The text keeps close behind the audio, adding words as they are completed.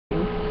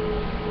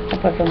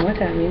apart from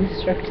what I'm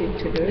instructed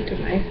to do to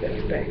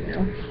myself right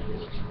now.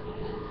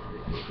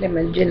 Them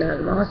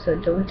original also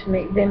don't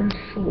make them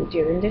food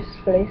here in this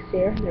place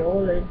here. They're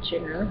all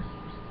original.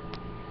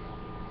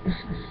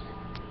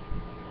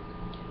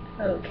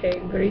 Okay,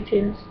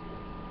 greetings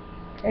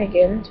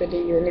again to the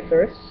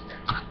universe.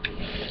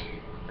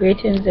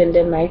 Greetings in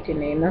the mighty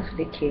name of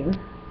the King,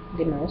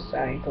 the Most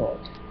High God.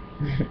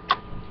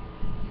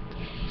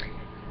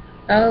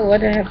 Oh,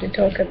 what I have to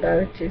talk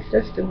about is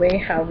just the way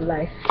how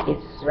life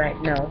is right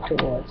now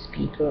towards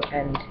people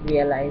and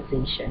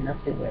realization of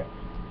the world.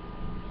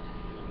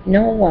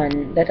 No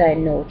one that I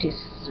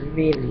notice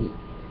really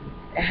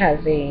has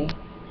a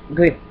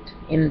grip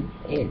within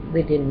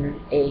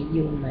a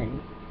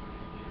human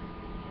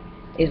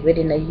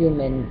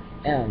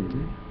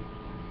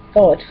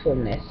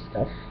thoughtfulness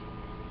of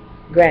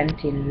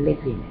granting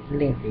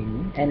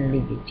living and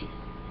liberty.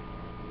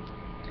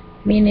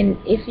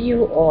 Meaning, if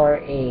you are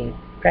a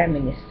prime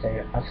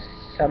minister of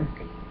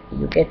something,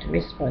 you get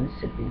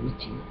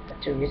responsibility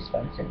to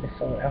responsible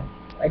for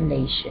a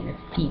nation of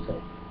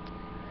people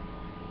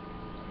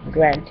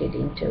granted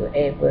into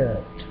a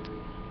world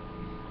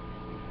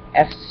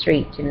of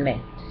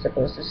straightening,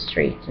 supposed to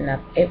straighten up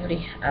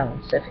every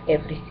ounce of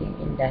everything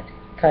in that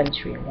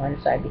country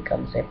once I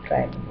becomes a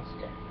prime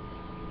minister.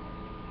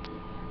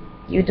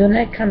 You do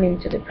not come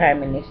into the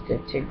prime minister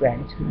to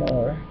grant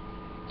more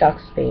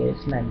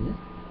taxpayers' money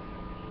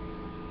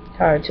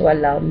or to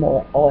allow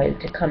more oil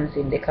to come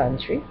in the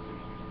country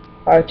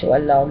or to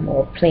allow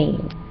more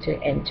plane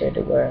to enter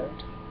the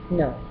world.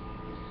 No.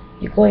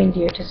 You go in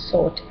there to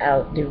sort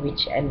out the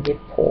rich and the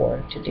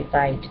poor, to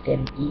divide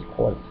them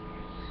equally.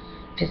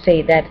 To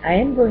say that I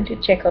am going to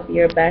check up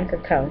your bank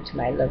account,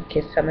 my love,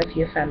 because some of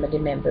your family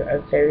members are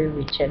very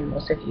rich and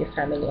most of your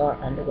family are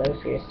on the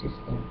welfare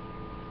system.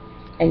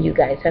 And you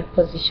guys have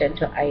position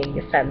to hire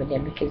your family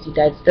because you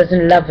guys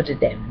doesn't love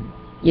them.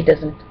 You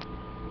doesn't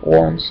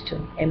want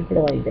to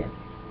employ them.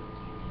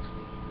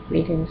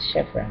 Greetings,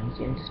 chevrons.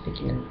 You're just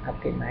picking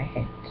up in my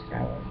head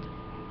now.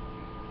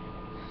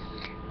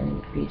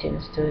 And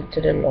greetings to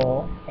the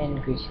law,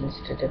 and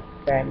greetings to the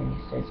prime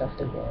ministers of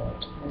the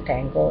world. And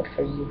thank God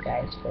for you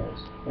guys for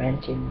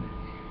granting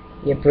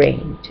your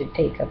brain to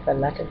take up a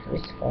lot of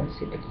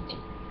responsibility.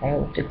 I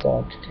hope to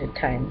God the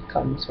time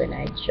comes when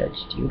I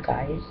judged you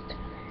guys.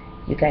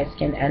 You guys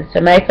can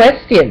answer my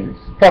questions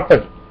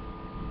properly.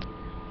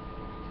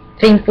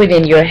 Think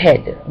within your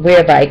head, where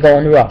have I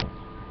gone wrong?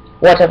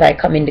 What have I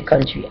come in the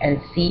country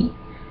and see?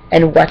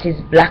 And what is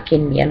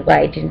blocking me, and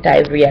why didn't I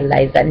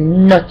realize that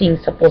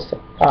nothing's supposed to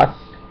pass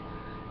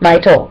my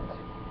talk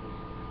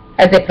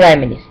as a prime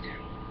minister?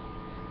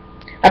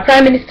 A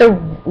prime minister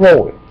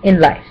role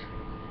in life.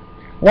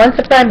 Once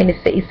a prime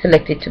minister is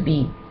selected to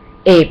be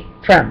a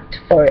prompt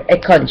for a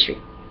country,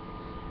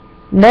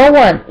 no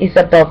one is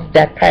above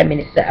that prime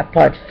minister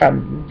apart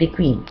from the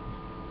queen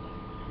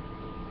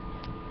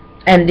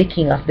and the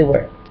king of the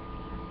world.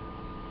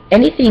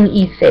 Anything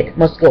he said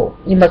must go.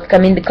 He must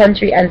come in the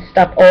country and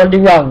stop all the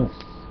wrongs.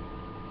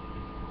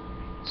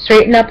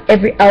 Straighten up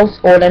every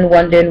household and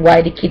wondering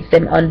why the kids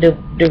them on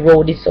the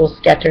road is so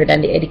scattered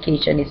and the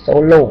education is so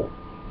low.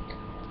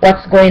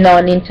 What's going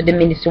on into the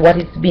ministry? What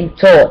is being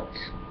taught?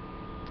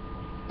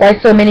 Why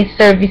so many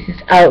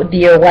services out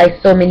there? Why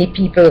so many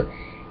people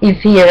is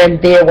here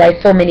and there?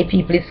 Why so many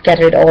people is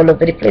scattered all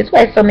over the place?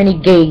 Why so many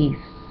gays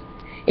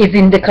is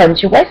in the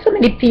country? Why so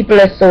many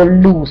people are so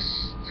loose?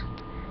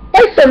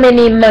 Why so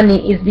many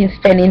money is being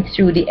spent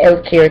through the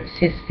healthcare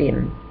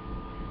system?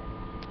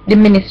 The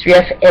Ministry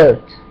of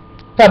Health,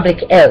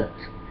 Public Health,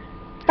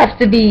 have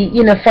to be,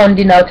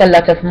 funding out a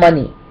lot of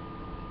money.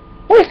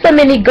 Why so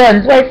many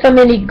guns? Why so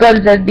many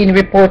guns have been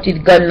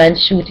reported, gunmen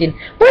shooting?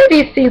 Where are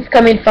these things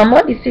coming from?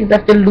 What are these things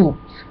have to loot?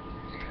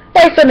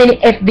 Why so many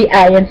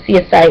FBI and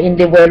CSI in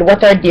the world?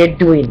 What are they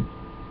doing?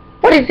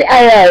 What is the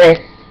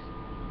IRS?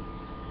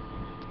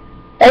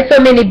 Why so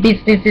many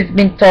businesses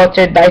been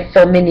tortured by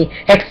so many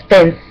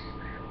expense?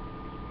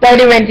 Why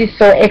the rent is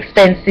so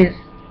expensive?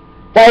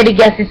 Why the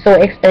gas is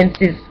so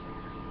expensive?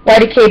 Why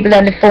the cable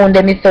and the phone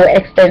them is so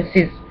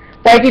expensive?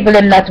 Why people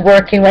are not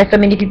working? Why so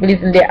many people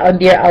is in on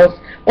their house?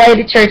 Why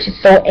the church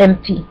is so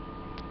empty?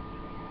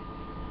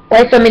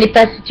 Why so many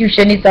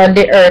prostitution is on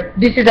the earth?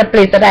 This is a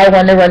place that I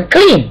want to run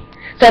clean.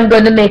 So I'm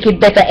going to make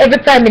it better. Every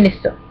prime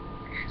minister.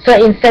 So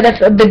instead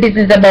of the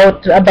business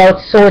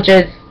about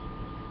soldiers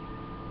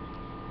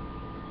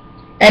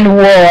and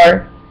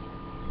war,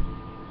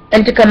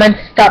 and to come and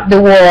stop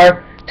the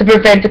war, to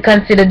prevent, to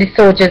consider the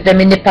soldiers them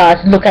in the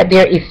past, look at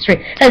their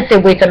history and say,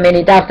 wait a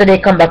minute, after they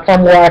come back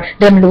from war,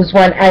 them lose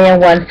one eye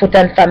and one foot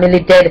and family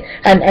dead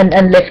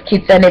and left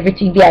kids and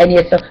everything behind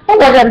here. So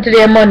what happened to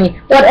their money?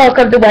 What all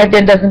comes the wife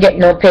then doesn't get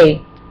no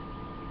pay?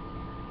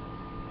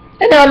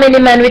 And how many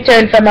men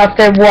return from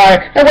after war?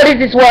 And what is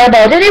this war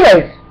about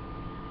anyways?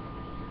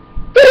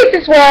 What is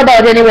this war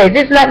about anyways?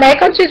 It's not my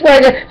country's war,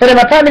 but I'm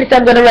a prime minister,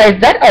 I'm going to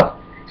rise that up.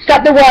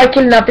 Stop the war,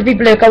 killing off the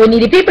people because we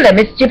need the people.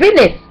 It's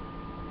stupidness.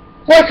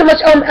 Why so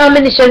much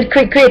ammunition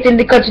created in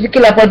the country to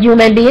kill off a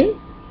human being?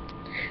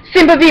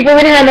 Simple people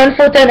with hand and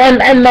foot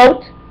and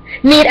mouth.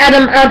 Need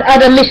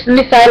other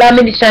missile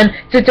ammunition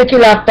to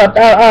kill off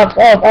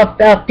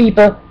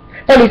people.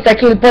 Police a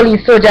kill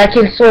police, soldier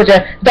kill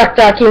soldier,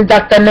 doctor kill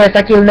doctor, nurse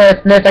a kill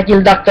nurse, nurse a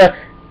kill doctor.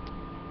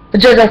 The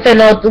judge a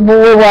send out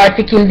war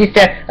to kill this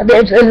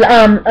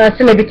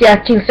celebrity a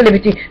kill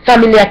celebrity,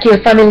 family a kill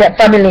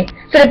family.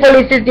 So the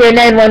police is there,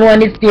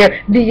 911 is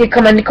there, you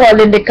come and call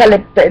in, they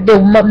collect the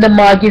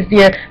morgue is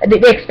there, the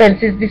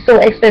expenses, it's so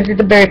expensive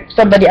to bury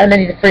somebody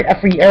underneath a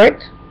free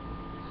earth.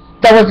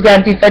 That was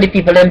granted for the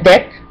people in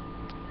debt.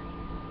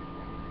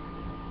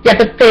 You have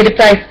to pay the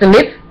price to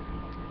live.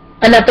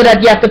 And after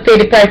that you have to pay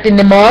the price in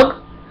the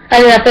morgue.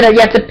 And then after that you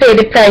have to pay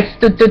the price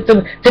to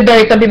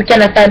bury. Some people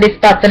cannot find the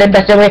spot, so then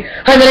that's the way.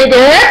 Underneath the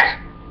earth?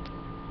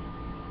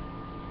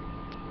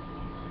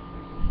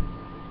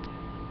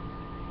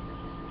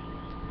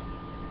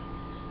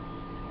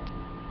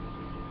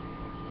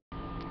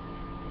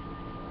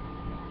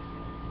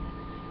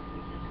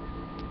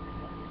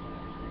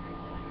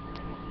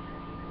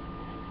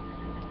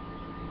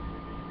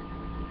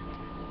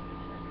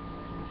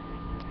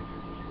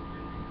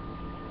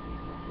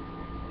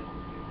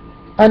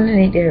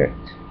 Underneath the earth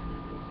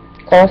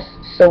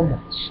costs so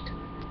much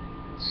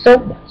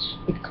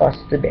it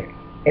costs to bury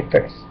a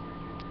person.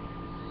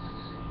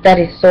 That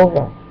is so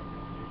wrong.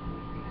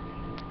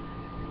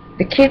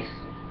 The kids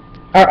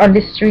are on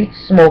the street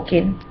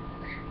smoking,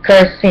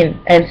 cursing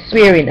and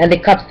swearing, and the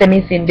cops them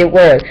is in the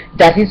world.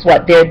 That is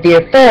what they're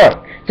there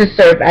for, to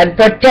serve and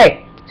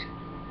protect.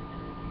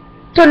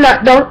 To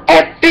knock down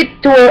every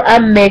door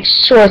and make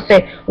sure,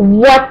 say,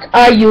 what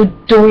are you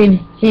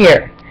doing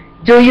here?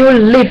 Do you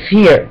live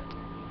here?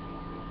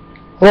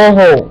 Go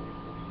home.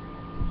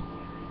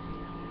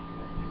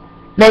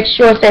 Make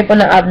sure say if you don't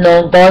have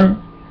no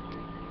gun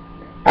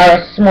or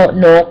a smoke,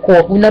 no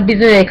coke. We not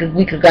business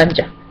with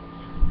ganja.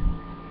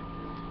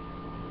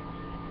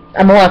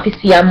 I'm want to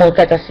see a mouth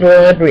that a slow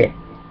in your brain.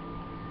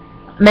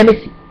 Let me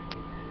see.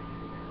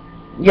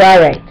 You're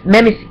alright.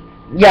 Let me see.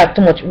 You have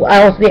too much.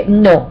 I was like,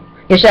 no.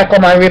 You shall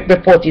come and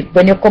report it.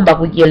 When you come back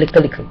with your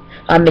little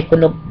and make you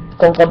no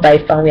come buy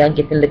family and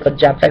get a little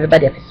job for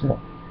everybody have to smoke.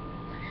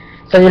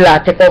 So the law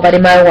take over the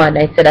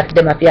marijuana instead of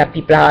them have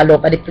people all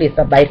over the place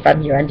that buy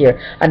from here and there,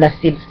 and I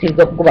still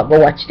go back go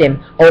watch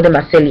them, how them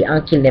sell it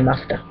and kill them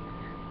after.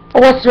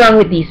 What's wrong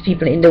with these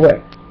people in the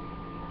world?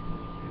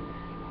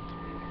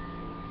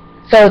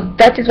 So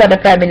that is what the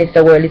Prime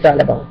Minister world is all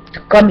about.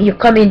 You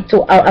come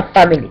into a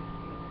family.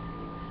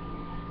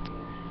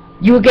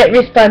 You get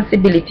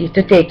responsibility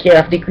to take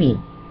care of the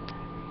Queen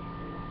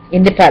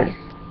in the palace.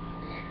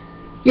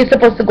 You're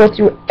supposed to go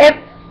through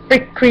every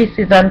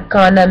creases and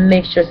corner and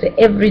make sure say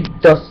every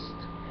dust.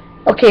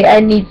 Okay, I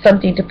need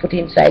something to put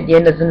inside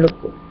there, doesn't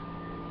look good.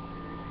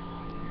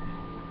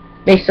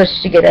 Make sure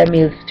she get her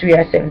meals 3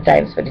 or 7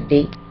 times for the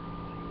day.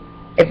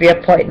 Every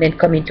appointment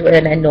coming to her,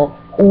 and I know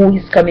who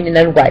is coming in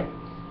and what.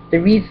 The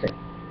reason.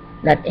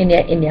 Not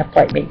any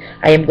appointment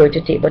I am going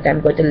to take, but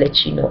I'm going to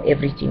let you know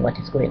everything what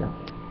is going on.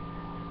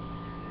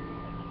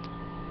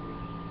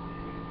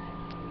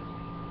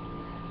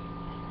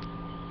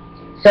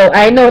 So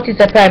I notice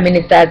the Prime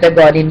Minister as a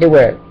God in the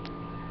world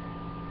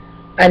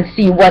and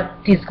see what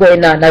is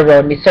going on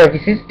around me.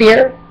 Services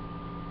there.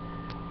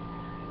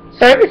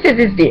 Services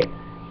is there.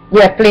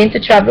 We have plane to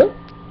travel.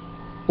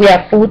 We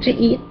have food to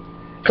eat.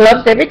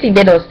 Clubs, everything.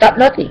 They don't stop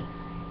nothing.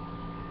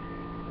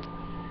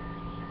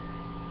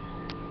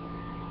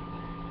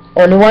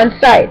 Only one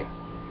side.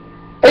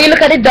 But you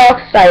look at the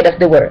dark side of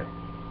the world.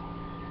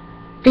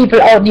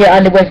 People out there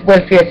on the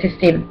welfare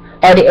system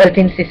or the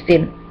helping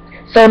system.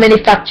 So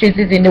many factories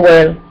is in the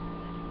world.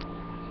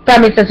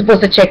 Prime Minister is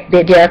supposed to check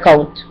their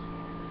account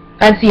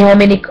and see how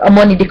many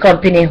money the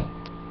company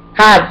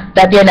have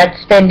that they're not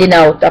spending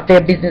out of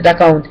their business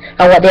account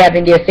and what they have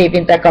in their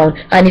savings account,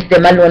 and if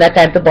them alone a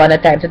time to born, a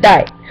time to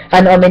die,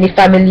 and how many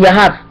family you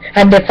have,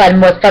 and the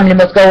family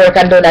must go work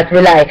and do not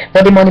rely,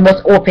 but the money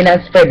must open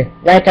and spread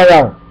right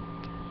around.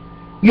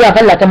 You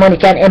have a lot of money,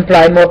 can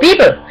employ more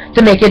people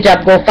to make your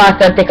job go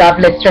faster and take off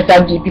less stress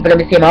and give people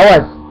the same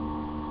hours.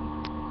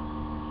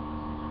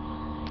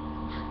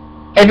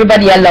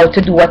 Everybody allowed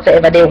to do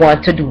whatsoever they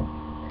want to do.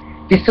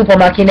 The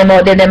supermarket them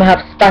out there, them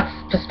have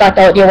spot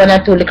out there, 1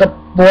 or 2 little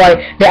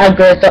boy, the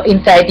girls are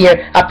inside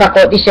there, I pack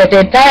out the shelf,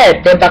 they're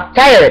tired, they're back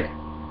tired.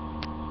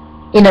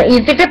 You know,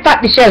 easy if you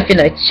pack the shelf, you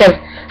know, the shelf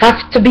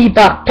has to be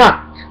back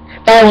packed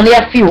by only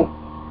a few.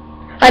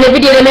 And every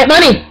day they make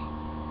money.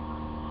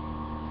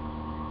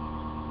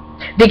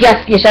 The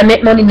gas station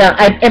make money now.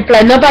 I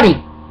employ nobody.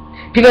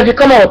 People to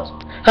come out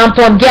and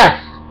pump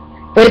gas.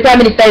 What the Prime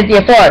Minister is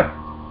there for?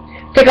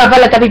 Take off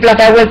a lot of people off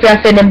our welfare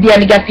and send them there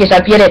in the gas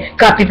station, pay them,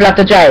 because people have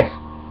to drive.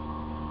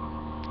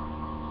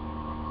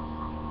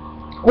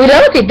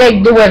 Without it,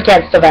 the world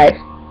can't survive.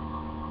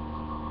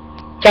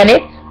 Can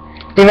it?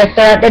 The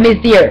restaurant them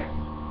is there.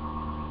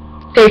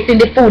 Tasting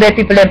the food that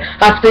people them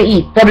have to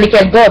eat. Public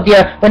health go up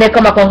there when they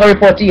come back and go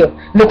report to you.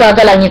 Look what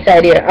go along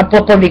inside there. And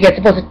public health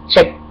supposed to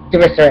check the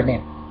restaurant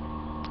them.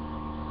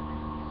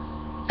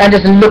 And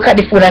just look at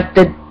the food and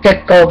to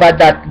take over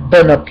that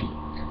burn up.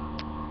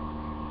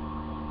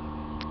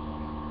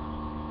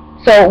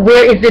 So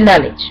where is the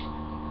knowledge?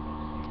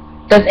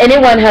 Does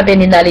anyone have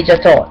any knowledge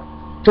at all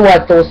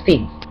towards those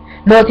things?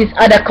 Notice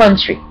other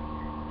country,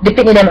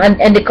 depending them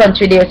and the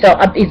country there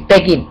is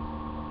begging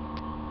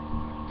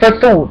for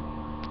food.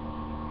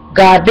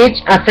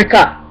 Garbage,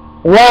 Africa.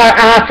 War,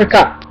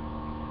 Africa.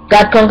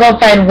 God can come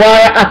find war,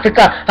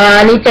 Africa.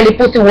 And he tell the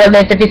pussy woman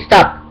if he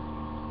stop.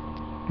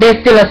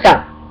 They still a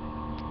stop.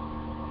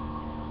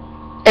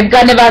 If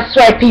God never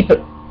swipe people,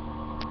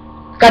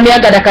 come here,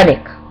 God a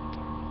connect.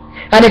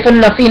 And if you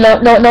don't feel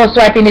no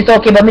swiping, it's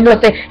okay, but me know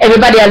say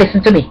everybody will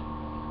listen to me.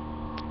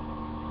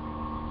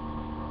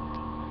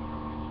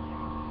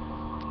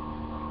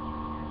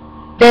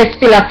 There's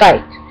still a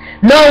fight.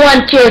 No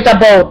one cares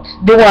about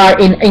the war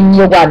in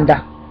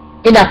Uganda,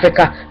 in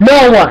Africa.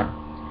 No one.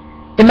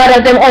 The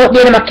mothers them out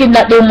there, them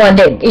kidnap the woman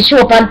then. He show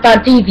up on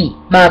TV,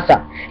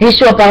 master. He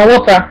show up on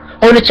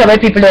Oprah, how to trouble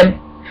people them.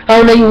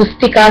 How to use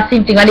stick or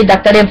something, and the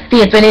doctor them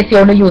faint when they say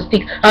how to use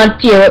stick and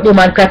tear up the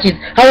woman crutches.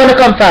 How want to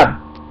come from?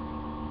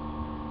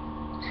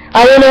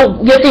 I don't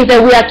know, you think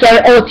that we are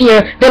carrying out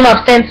here, them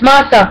have sense,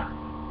 master.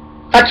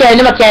 I carry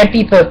them, carrying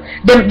people.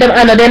 Them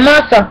honor them,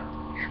 master.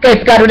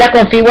 Because God would have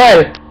come for the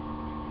world.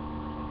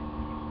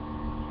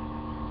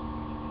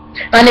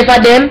 And if for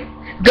them,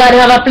 God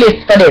have a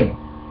place for them.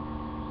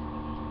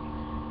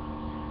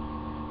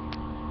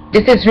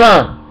 This is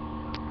wrong.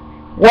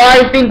 War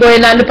has been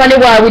going on. Look on the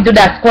war, we do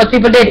that. Because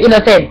people dead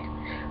innocent.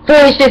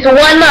 Foolishness for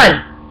one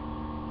man.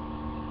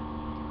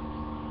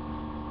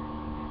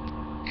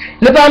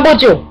 Look on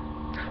Buju.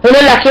 When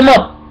you lock him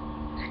up,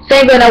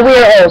 say go in a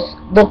warehouse,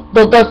 go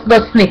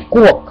sniff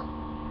coke.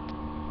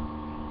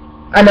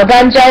 And a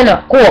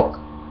ganja, coke.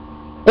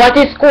 What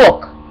is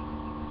coke?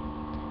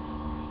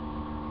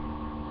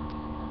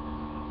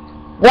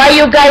 Why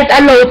you guys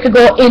allow to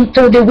go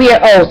into the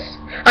warehouse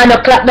and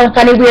a clap down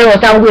from the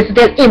warehouse and wait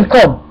till him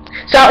come?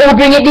 So who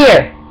bring it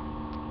there?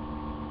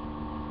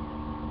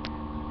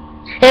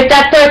 If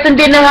that person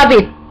didn't have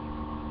it,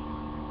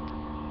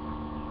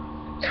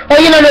 or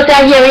you know not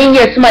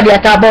hear somebody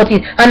talk about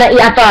it and he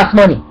have fast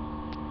money.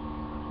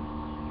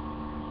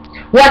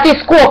 What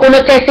is coke? You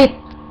test it.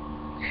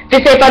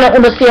 They say if I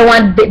don't say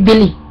one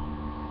billy.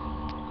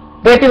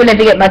 Where people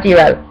never get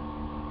material.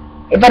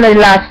 If I don't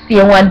last see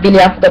 1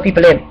 billion for the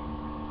people in.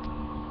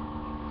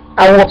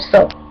 I hope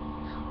so.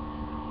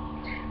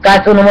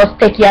 Because you must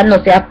take care and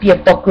not say a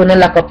pay fuckery and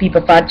lock up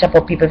people for chop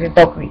up people for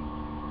fuckery.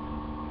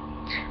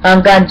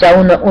 And ganja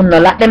you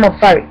lock them up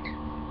for it.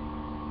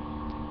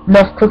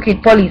 Enough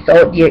crooked police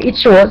out there. It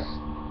shows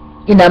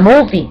in a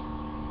movie.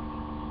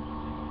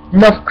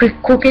 Enough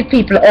crooked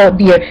people out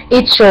there.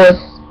 It shows.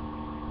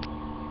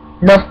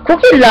 Enough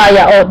crooked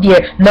lawyer out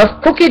there.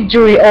 Enough crooked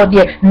jury out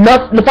there.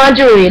 Enough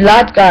jury,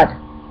 Lord God.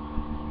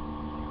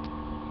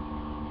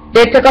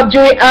 They take up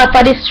jury off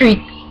of the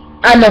street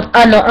and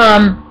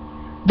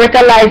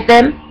brutalize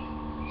them.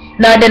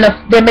 Now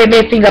they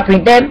may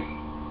fingerprint them.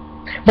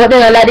 But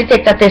then allow the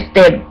detector test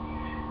them.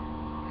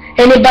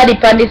 Anybody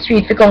from the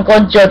street we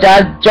can judge,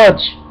 I'll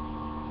judge.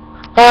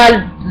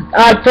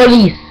 All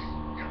police,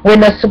 we're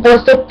not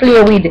supposed to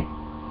play with.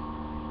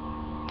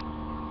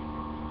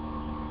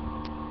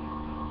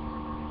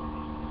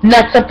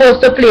 Not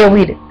supposed to play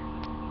with.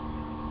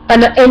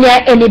 And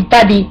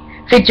anybody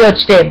to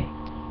judge them.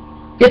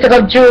 You take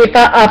up jury for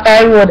off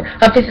the road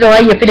and fix it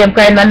over here for them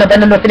crime and not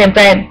for them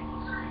crime.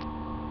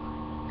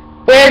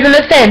 Where is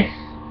the sense?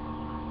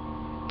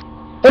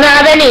 You don't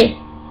have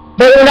any,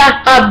 but you don't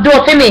have do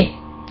for me.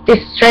 The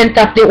strength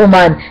of the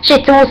woman,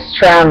 she too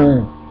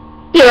strong.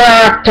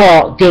 Your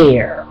talk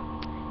there.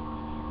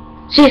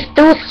 She's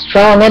too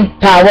strong and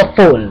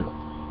powerful.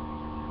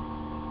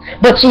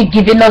 But she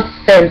giving us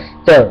sense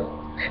though.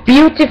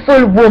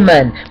 Beautiful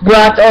woman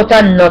brought out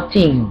of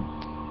nothing,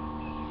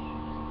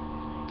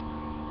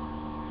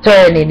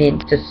 turning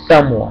into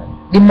someone.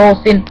 The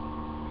most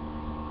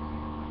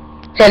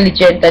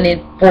intelligent and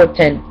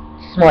important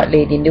smart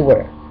lady in the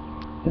world.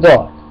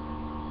 God.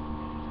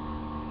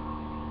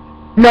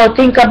 Now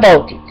think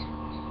about it.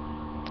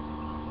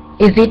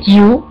 Is it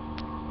you?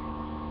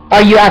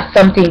 Or you have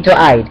something to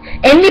hide?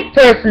 Any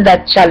person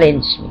that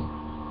challenged me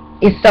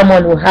is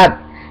someone who has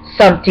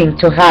something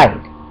to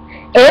hide.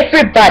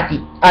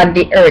 Everybody on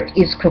the earth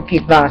is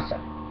crooked, master.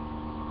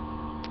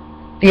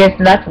 There's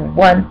not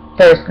one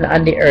person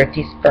on the earth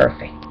is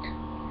perfect.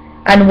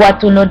 And what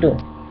do you do?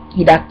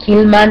 Either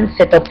kill man,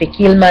 set up a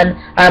kill man,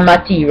 or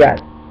material.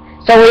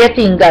 So what you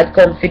think God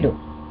come to do?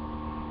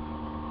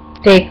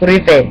 Take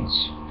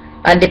revenge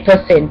on the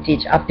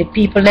percentage of the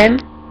people them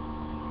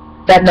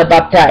that not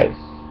baptized.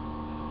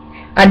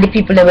 And the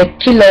people that will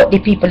kill out the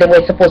people that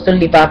were supposed to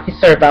live off the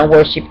serve and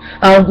worship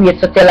and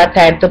wait to tell a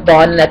time to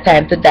born and a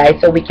time to die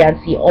so we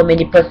can see how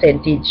many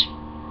percentage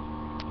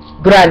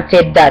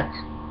granted that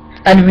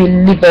and will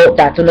live out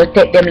that to not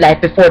take them life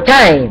before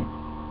time.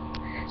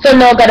 So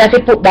now God has to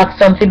put back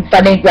something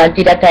for them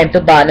granted a time to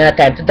born and a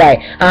time to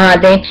die.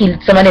 And then kill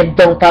some of them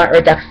down on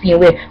earth and see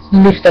where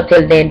live to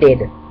tell them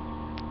dead.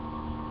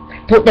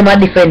 Put them at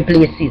different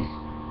places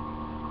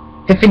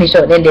to finish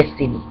out their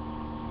destiny.